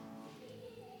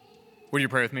Would you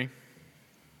pray with me?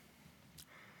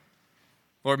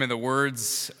 Lord, may the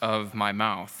words of my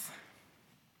mouth,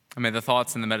 and may the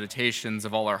thoughts and the meditations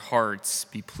of all our hearts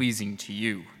be pleasing to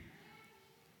you,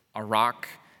 our rock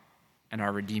and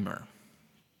our Redeemer.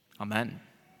 Amen.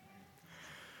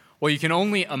 Well, you can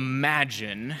only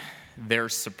imagine their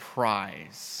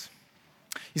surprise.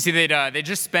 You see, they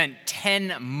just spent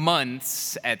 10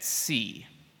 months at sea.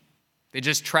 They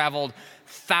just traveled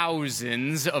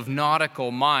thousands of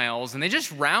nautical miles, and they just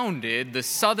rounded the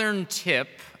southern tip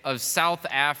of South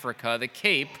Africa, the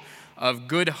Cape of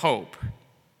Good Hope. And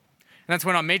that's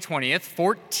when on May 20th,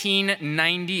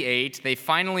 1498, they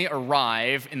finally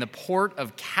arrive in the port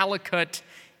of Calicut,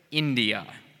 India,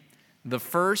 the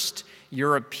first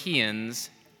Europeans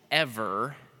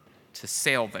ever to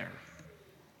sail there.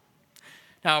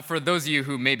 Now, for those of you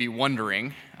who may be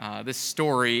wondering, this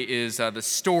story is the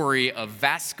story of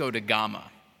Vasco da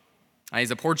Gama. He's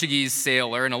a Portuguese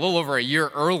sailor, and a little over a year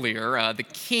earlier, the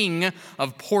king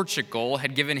of Portugal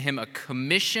had given him a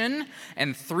commission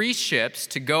and 3 ships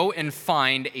to go and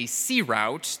find a sea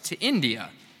route to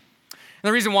India. And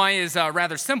the reason why is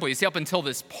rather simple. You see, up until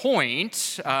this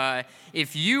point,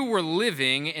 if you were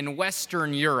living in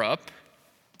Western Europe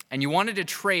and you wanted to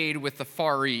trade with the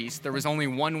Far East, there was only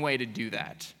one way to do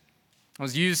that. It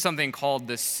was use something called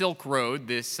the Silk Road,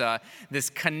 this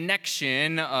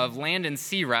connection of land and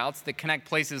sea routes that connect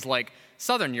places like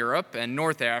Southern Europe and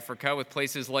North Africa with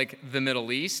places like the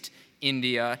Middle East,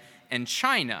 India, and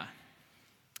China.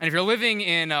 And if you're living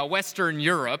in Western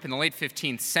Europe in the late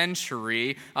 15th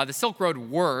century, the Silk Road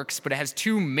works, but it has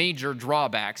 2 major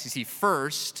drawbacks. You see,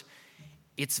 first,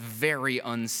 it's very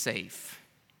unsafe.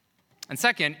 And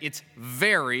second, it's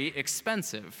very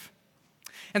expensive.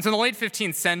 And so in the late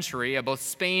 15th century, both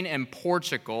Spain and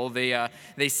Portugal, they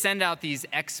send out these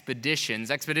expeditions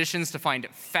to find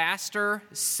faster,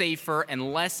 safer,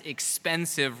 and less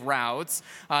expensive routes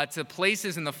to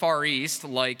places in the Far East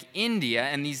like India.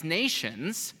 And these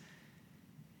nations,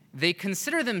 they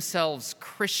consider themselves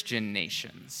Christian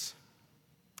nations.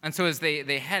 And so as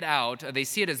they head out, they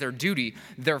see it as their duty,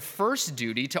 their first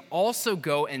duty, to also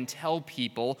go and tell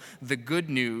people the good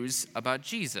news about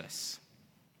Jesus.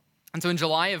 And so in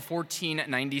July of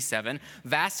 1497,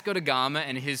 Vasco da Gama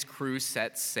and his crew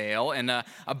set sail, and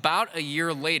about a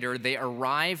year later, they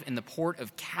arrive in the port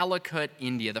of Calicut,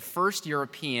 India, the first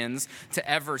Europeans to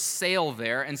ever sail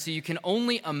there. And so you can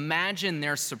only imagine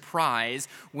their surprise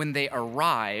when they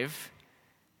arrive,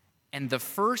 and the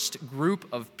first group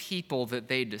of people that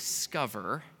they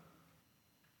discover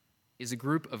is a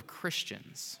group of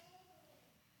Christians.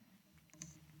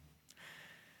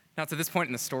 Now, to this point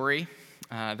in the story,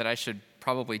 that I should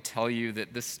probably tell you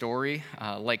that this story,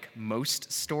 like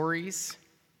most stories,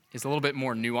 is a little bit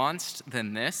more nuanced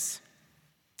than this.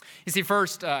 You see,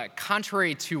 first,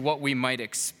 contrary to what we might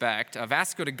expect,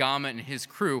 Vasco da Gama and his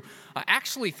crew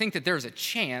actually think that there's a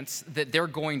chance that they're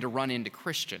going to run into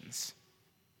Christians.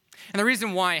 And the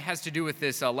reason why has to do with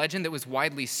this legend that was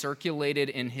widely circulated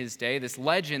in his day, this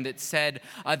legend that said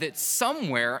that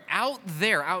somewhere out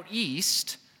there, out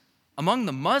east, among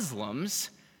the Muslims,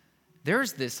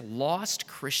 there's this lost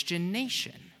Christian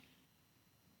nation.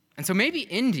 And so maybe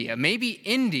India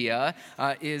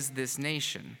is this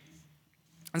nation.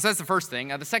 And so that's the first thing.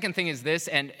 The second thing is this,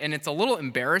 and it's a little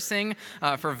embarrassing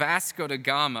for Vasco da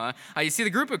Gama. You see,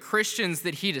 the group of Christians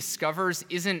that he discovers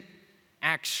isn't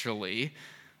actually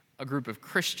a group of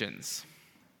Christians.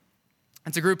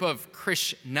 It's a group of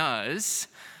Krishnas,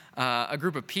 a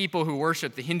group of people who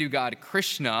worship the Hindu god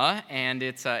Krishna, and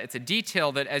it's a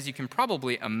detail that, as you can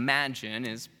probably imagine,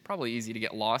 is probably easy to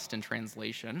get lost in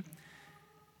translation.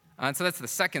 And so that's the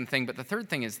second thing, but the third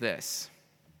thing is this.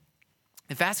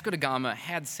 If Vasco da Gama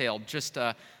had sailed just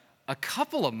a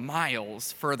couple of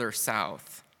miles further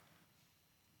south,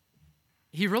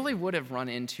 he really would have run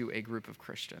into a group of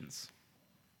Christians.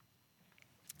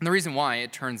 And the reason why,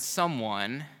 it turns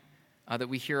someone that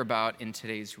we hear about in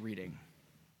today's reading.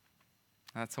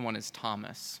 That someone is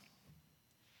Thomas.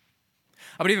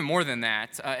 But even more than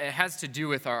that, it has to do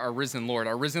with our risen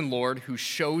Lord who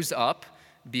shows up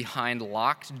behind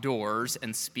locked doors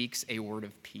and speaks a word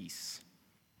of peace.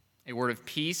 A word of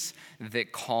peace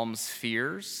that calms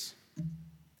fears,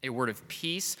 a word of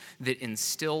peace that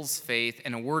instills faith,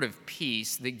 and a word of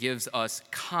peace that gives us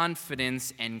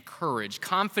confidence and courage.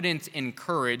 Confidence and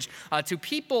courage to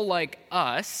people like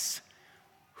us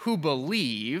who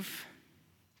believe,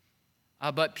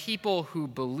 but people who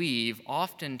believe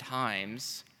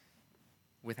oftentimes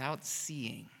without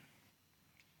seeing.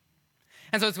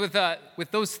 And so it's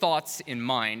with those thoughts in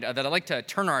mind that I'd like to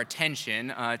turn our attention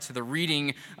to the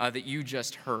reading that you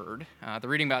just heard, the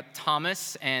reading about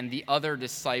Thomas and the other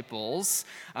disciples.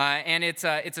 And it's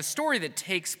a story that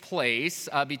takes place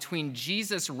between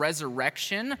Jesus'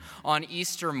 resurrection on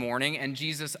Easter morning and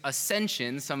Jesus'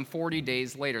 ascension some 40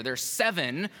 days later. There's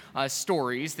 7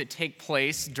 stories that take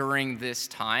place during this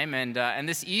time, and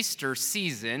this Easter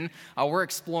season, we're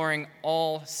exploring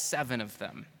all 7 of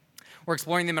them. We're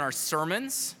exploring them in our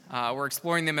sermons, we're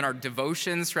exploring them in our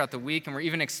devotions throughout the week, and we're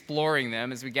even exploring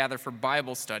them as we gather for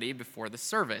Bible study before the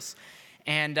service.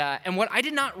 And what I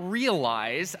did not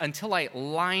realize until I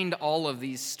lined all of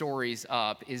these stories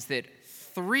up is that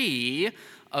 3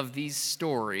 of these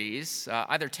stories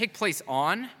either take place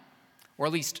on, or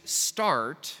at least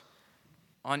start,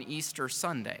 on Easter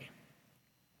Sunday.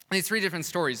 These 3 different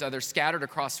stories, they're scattered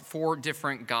across 4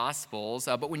 different Gospels,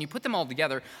 but when you put them all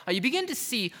together, you begin to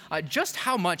see just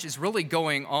how much is really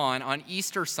going on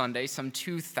Easter Sunday some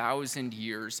 2,000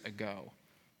 years ago.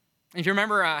 If you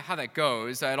remember how that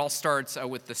goes, it all starts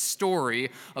with the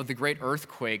story of the great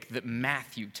earthquake that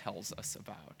Matthew tells us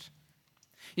about.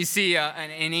 You see,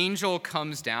 an angel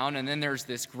comes down, and then there's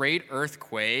this great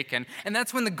earthquake, and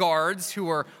that's when the guards who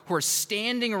are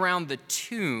standing around the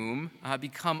tomb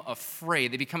become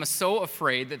afraid. They become so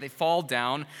afraid that they fall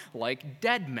down like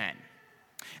dead men.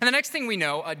 And the next thing we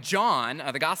know, John,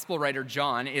 the gospel writer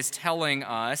John, is telling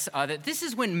us that this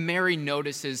is when Mary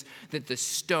notices that the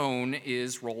stone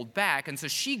is rolled back, and so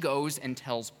she goes and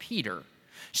tells Peter.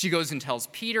 She goes and tells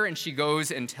Peter, and she goes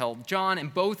and tells John,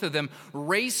 and both of them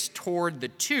race toward the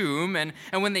tomb. And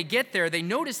when they get there, they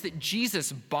notice that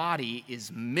Jesus' body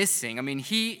is missing. I mean,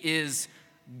 he is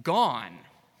gone.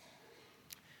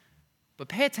 But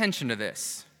pay attention to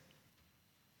this.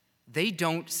 They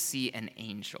don't see an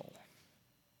angel.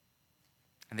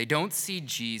 And they don't see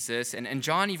Jesus, and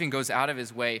John even goes out of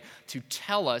his way to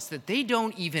tell us that they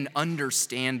don't even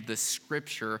understand the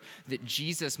scripture that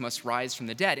Jesus must rise from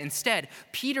the dead. Instead,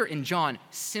 Peter and John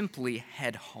simply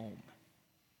head home.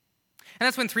 And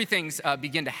that's when 3 things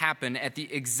begin to happen at the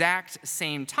exact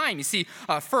same time. You see,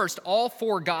 first, all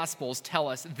 4 Gospels tell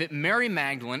us that Mary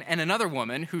Magdalene and another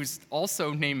woman, who's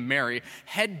also named Mary,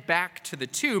 head back to the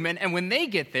tomb. And when they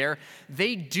get there,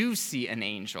 they do see an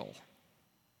angel.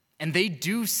 And they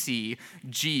do see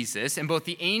Jesus, and both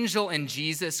the angel and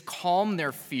Jesus calm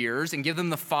their fears and give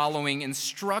them the following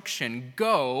instruction: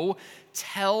 go,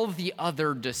 tell the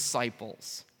other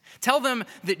disciples. Tell them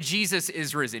that Jesus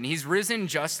is risen. He's risen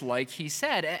just like he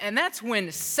said. And that's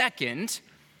when, second,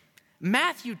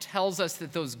 Matthew tells us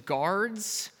that those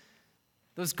guards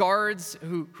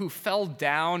who fell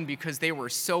down because they were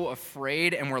so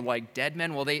afraid and were like dead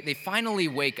men, well, they finally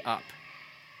wake up.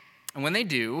 And when they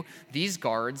do, these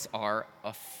guards are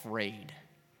afraid.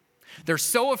 They're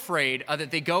so afraid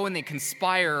that they go and they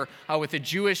conspire with the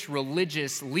Jewish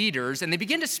religious leaders, and they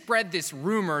begin to spread this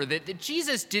rumor that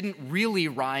Jesus didn't really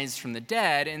rise from the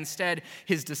dead. Instead,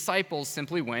 his disciples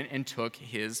simply went and took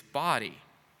his body.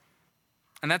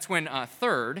 And that's when,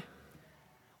 third,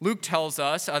 Luke tells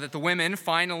us that the women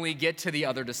finally get to the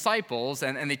other disciples,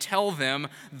 and they tell them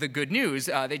the good news.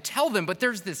 They tell them, but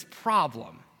there's this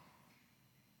problem.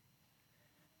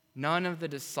 None of the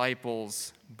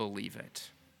disciples believe it.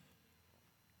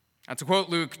 Now, to quote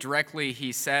Luke directly,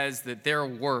 he says that their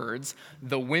words,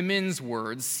 the women's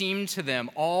words, seemed to them,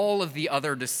 all of the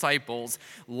other disciples,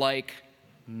 like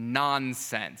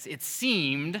nonsense. It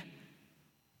seemed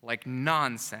like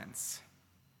nonsense.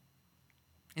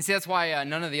 You see, that's why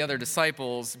none of the other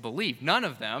disciples believed. None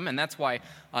of them, and that's why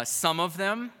some of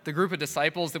them, the group of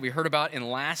disciples that we heard about in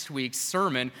last week's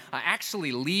sermon,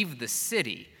 actually leave the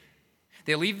city.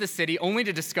 They leave the city only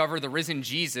to discover the risen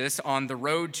Jesus on the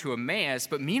road to Emmaus.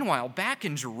 But meanwhile, back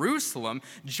in Jerusalem,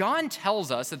 John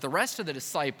tells us that the rest of the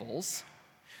disciples,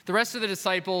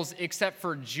 except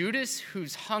for Judas,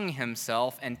 who's hung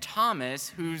himself, and Thomas,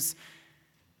 who's,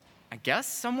 I guess,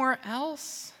 somewhere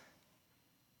else,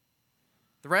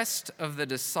 the rest of the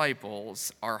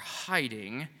disciples are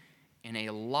hiding in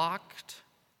a locked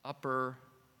upper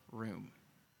room.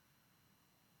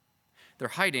 They're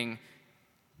hiding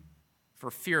for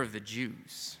fear of the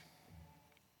Jews.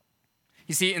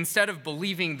 You see, instead of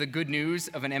believing the good news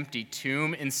of an empty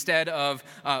tomb, instead of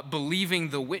believing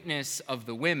the witness of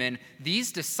the women,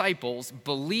 these disciples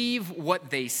believe what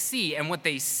they see. And what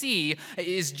they see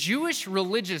is Jewish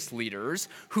religious leaders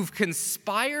who've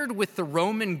conspired with the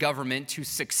Roman government to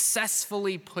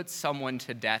successfully put someone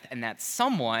to death, and that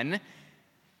someone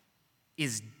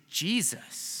is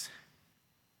Jesus.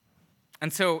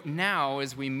 And so now,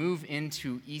 as we move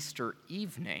into Easter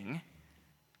evening,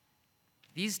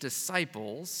 these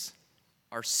disciples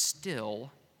are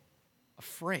still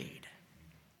afraid.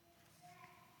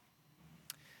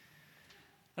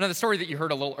 Another story that you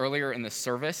heard a little earlier in the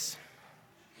service,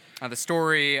 the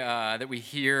story that we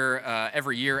hear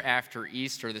every year after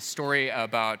Easter, the story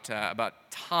about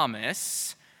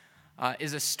Thomas,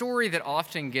 is a story that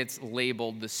often gets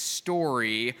labeled the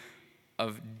story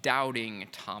of doubting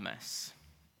Thomas.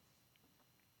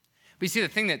 But you see, the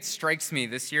thing that strikes me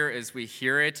this year as we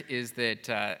hear it is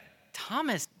that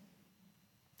Thomas.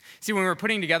 See, when we were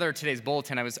putting together today's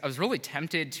bulletin, I was really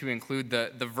tempted to include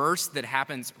the verse that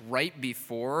happens right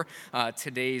before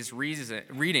today's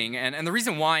reading. And the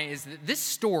reason why is that this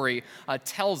story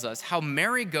tells us how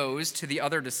Mary goes to the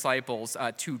other disciples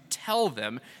to tell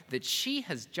them that she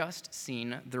has just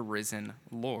seen the risen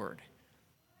Lord.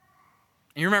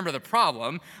 And you remember the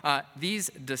problem. These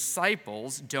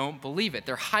disciples don't believe it.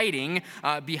 They're hiding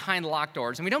behind locked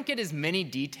doors. And we don't get as many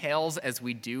details as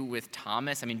we do with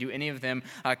Thomas. I mean, do any of them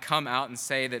come out and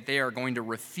say that they are going to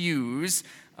refuse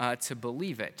to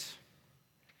believe it?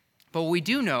 But what we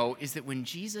do know is that when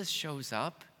Jesus shows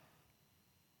up,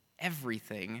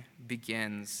 everything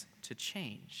begins to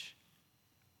change.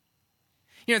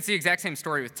 You know, it's the exact same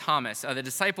story with Thomas. The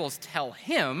disciples tell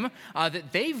him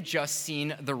that they've just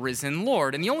seen the risen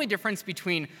Lord. And the only difference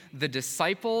between the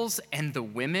disciples and the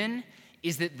women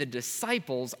is that the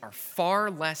disciples are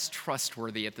far less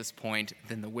trustworthy at this point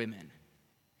than the women.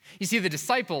 You see, the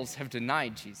disciples have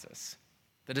denied Jesus.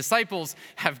 The disciples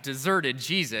have deserted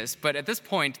Jesus. But at this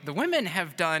point, the women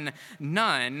have done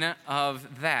none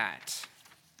of that.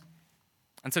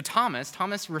 And so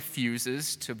Thomas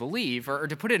refuses to believe, or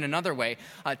to put it another way,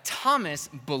 Thomas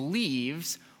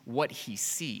believes what he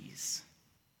sees.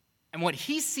 And what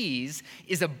he sees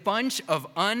is a bunch of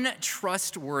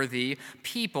untrustworthy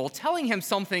people telling him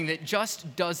something that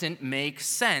just doesn't make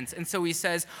sense. And so he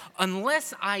says,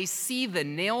 unless I see the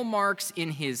nail marks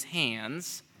in his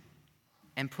hands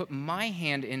and put my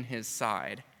hand in his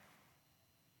side,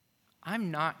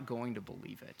 I'm not going to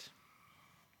believe it.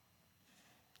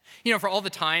 You know, for all the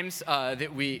times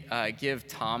that we give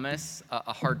Thomas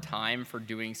a hard time for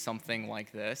doing something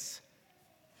like this,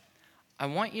 I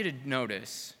want you to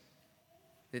notice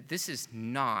that this is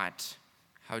not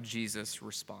how Jesus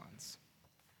responds.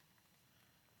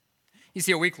 You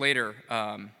see, a week later,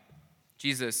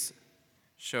 Jesus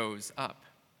shows up.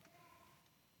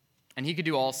 And he could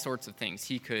do all sorts of things.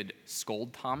 He could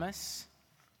scold Thomas.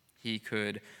 He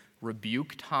could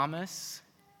rebuke Thomas.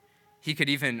 He could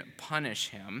even punish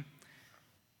him,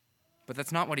 but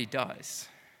that's not what he does.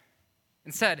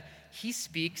 Instead, he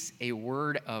speaks a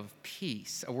word of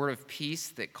peace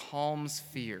that calms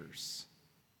fears,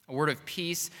 a word of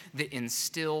peace that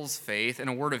instills faith, and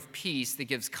a word of peace that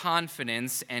gives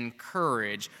confidence and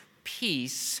courage.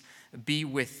 Peace be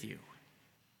with you.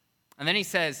 And then he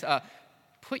says,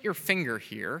 put your finger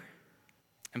here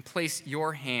and place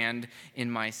your hand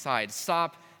in my side.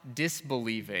 Stop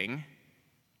disbelieving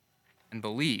and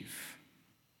believe.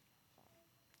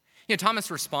 You know,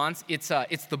 Thomas' response, it's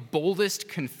the boldest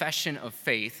confession of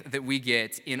faith that we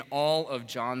get in all of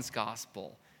John's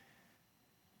gospel.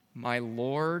 My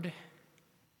Lord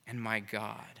and my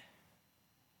God.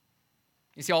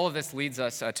 You see, all of this leads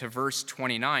us to verse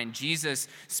 29. Jesus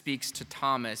speaks to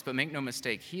Thomas, but make no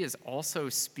mistake, he is also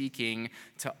speaking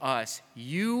to us.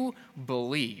 You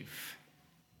believe.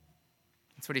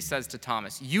 That's what he says to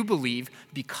Thomas. You believe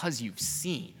because you've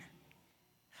seen.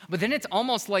 But then it's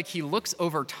almost like he looks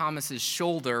over Thomas's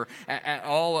shoulder at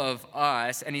all of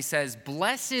us, and he says,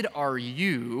 blessed are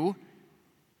you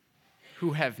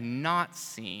who have not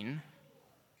seen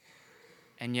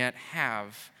and yet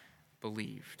have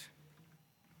believed.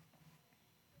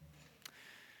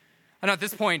 I know at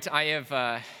this point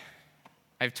I've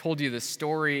told you the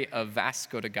story of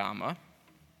Vasco da Gama.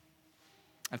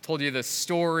 I've told you the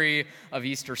story of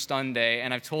Easter Sunday,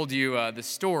 and I've told you the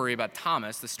story about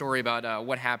Thomas, the story about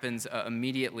what happens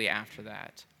immediately after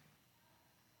that.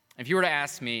 If you were to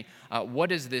ask me, what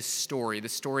does this story, the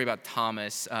story about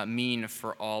Thomas, mean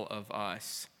for all of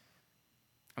us?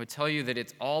 I would tell you that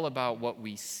it's all about what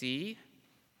we see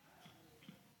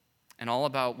and all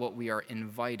about what we are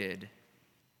invited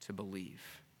to believe.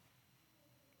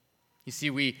 You see,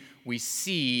 we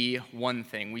see one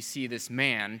thing. We see this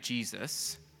man,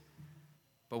 Jesus,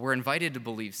 but we're invited to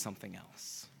believe something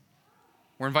else.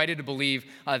 We're invited to believe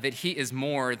that he is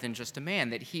more than just a man,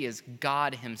 that he is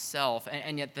God himself.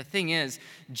 And yet the thing is,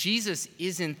 Jesus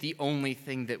isn't the only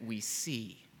thing that we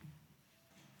see.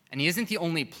 And he isn't the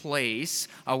only place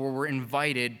where we're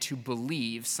invited to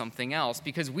believe something else,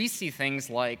 because we see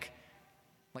things like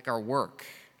our work,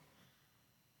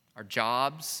 our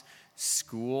jobs,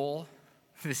 school,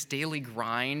 this daily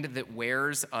grind that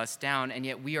wears us down, and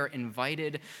yet we are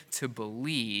invited to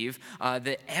believe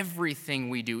that everything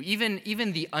we do,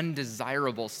 even the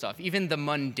undesirable stuff, even the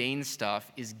mundane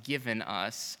stuff, is given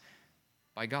us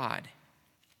by God,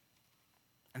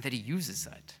 and that he uses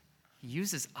it. He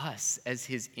uses us as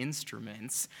his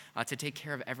instruments to take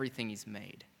care of everything he's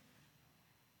made.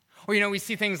 Or, we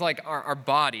see things like our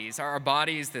bodies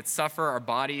that suffer, our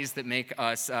bodies that make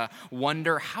us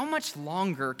wonder, how much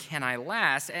longer can I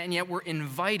last? And yet we're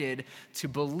invited to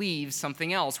believe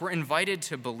something else. We're invited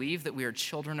to believe that we are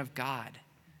children of God.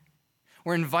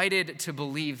 We're invited to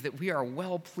believe that we are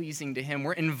well-pleasing to him.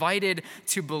 We're invited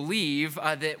to believe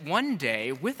that one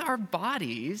day, with our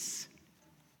bodies,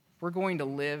 we're going to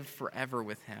live forever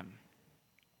with him.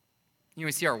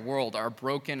 We see our world, our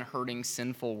broken, hurting,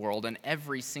 sinful world, and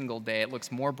every single day it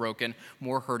looks more broken,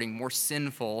 more hurting, more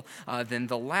sinful than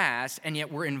the last, and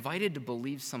yet we're invited to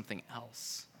believe something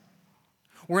else.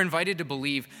 We're invited to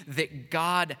believe that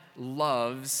God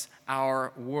loves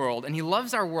our world, and he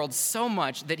loves our world so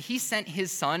much that he sent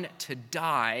his son to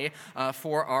die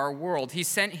for our world. He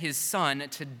sent his son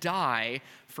to die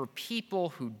for people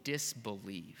who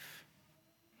disbelieve.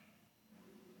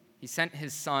 He sent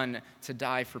his son to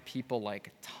die for people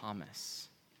like Thomas.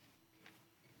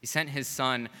 He sent his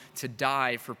son to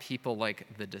die for people like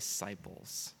the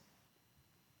disciples.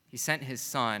 He sent his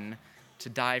son to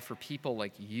die for people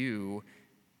like you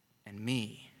and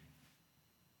me.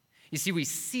 You see, we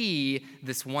see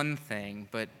this one thing,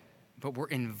 but we're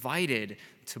invited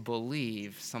to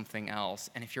believe something else.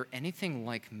 And if you're anything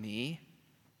like me,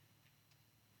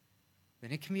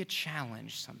 then it can be a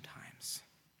challenge sometimes.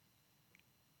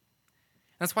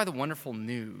 That's why the wonderful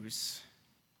news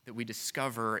that we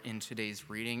discover in today's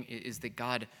reading is that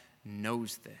God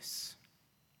knows this.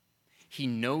 He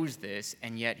knows this,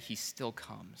 and yet he still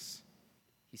comes.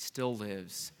 He still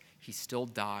lives. He still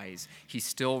dies. He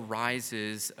still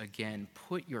rises again.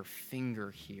 Put your finger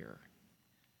here.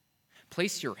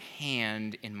 Place your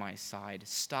hand in my side.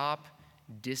 Stop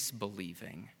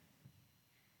disbelieving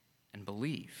and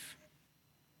believe.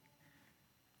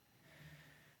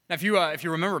 Now, if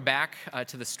you remember back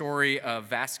to the story of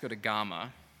Vasco da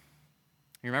Gama,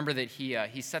 you remember that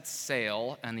he sets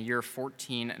sail in the year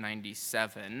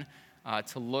 1497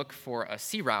 to look for a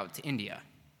sea route to India.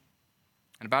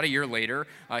 And about a year later,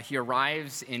 he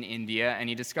arrives in India and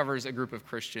he discovers a group of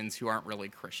Christians who aren't really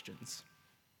Christians.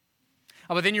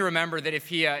 But then you remember that if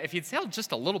he'd sailed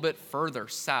just a little bit further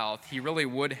south, he really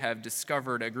would have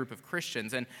discovered a group of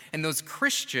Christians. And those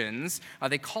Christians,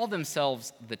 they call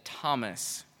themselves the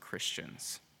Thomas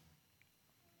Christians.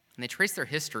 And they trace their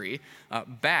history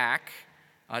back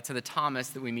to the Thomas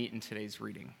that we meet in today's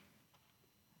reading.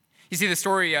 You see, the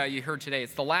story you heard today,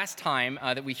 it's the last time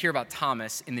that we hear about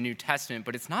Thomas in the New Testament,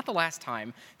 but it's not the last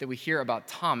time that we hear about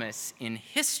Thomas in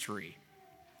history.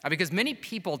 Because many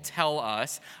people tell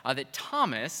us that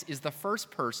Thomas is the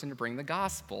first person to bring the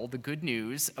gospel, the good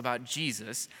news about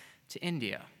Jesus, to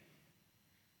India.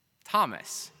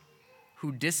 Thomas,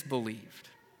 who disbelieved.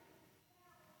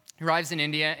 He arrives in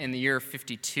India in the year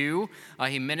 52.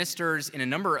 He ministers in a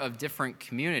number of different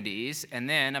communities, and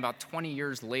then about 20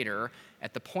 years later,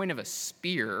 at the point of a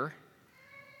spear,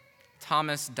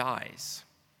 Thomas dies.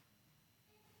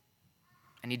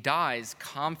 And he dies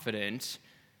confident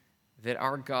that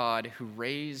our God, who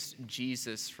raised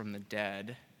Jesus from the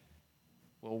dead,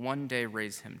 will one day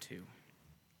raise him too.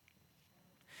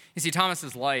 You see,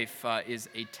 Thomas's life is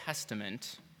a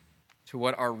testament to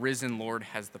what our risen Lord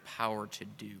has the power to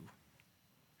do.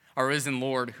 Our risen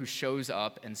Lord who shows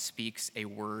up and speaks a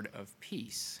word of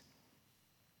peace.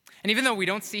 And even though we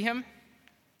don't see him,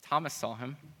 Thomas saw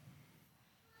him.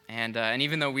 And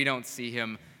even though we don't see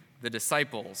him, the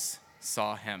disciples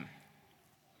saw him.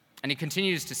 And he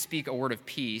continues to speak a word of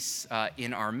peace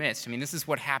in our midst. I mean, this is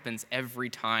what happens every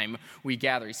time we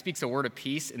gather. He speaks a word of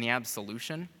peace in the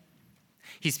absolution.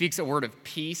 He speaks a word of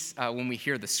peace when we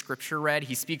hear the scripture read.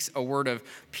 He speaks a word of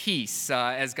peace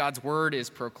as God's word is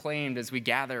proclaimed as we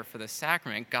gather for the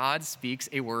sacrament. God speaks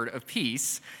a word of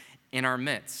peace in our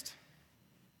midst.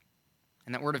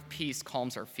 And that word of peace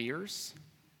calms our fears.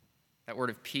 That word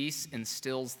of peace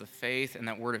instills the faith. And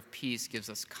that word of peace gives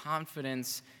us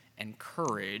confidence and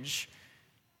courage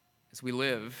as we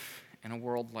live in a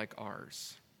world like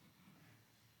ours.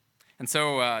 And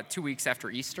so 2 weeks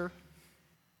after Easter,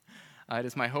 it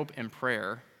is my hope and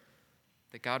prayer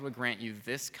that God would grant you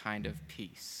this kind of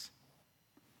peace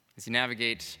as you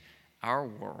navigate our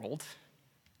world,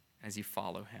 as you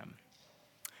follow him.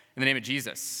 In the name of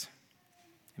Jesus,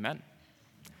 amen.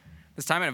 This time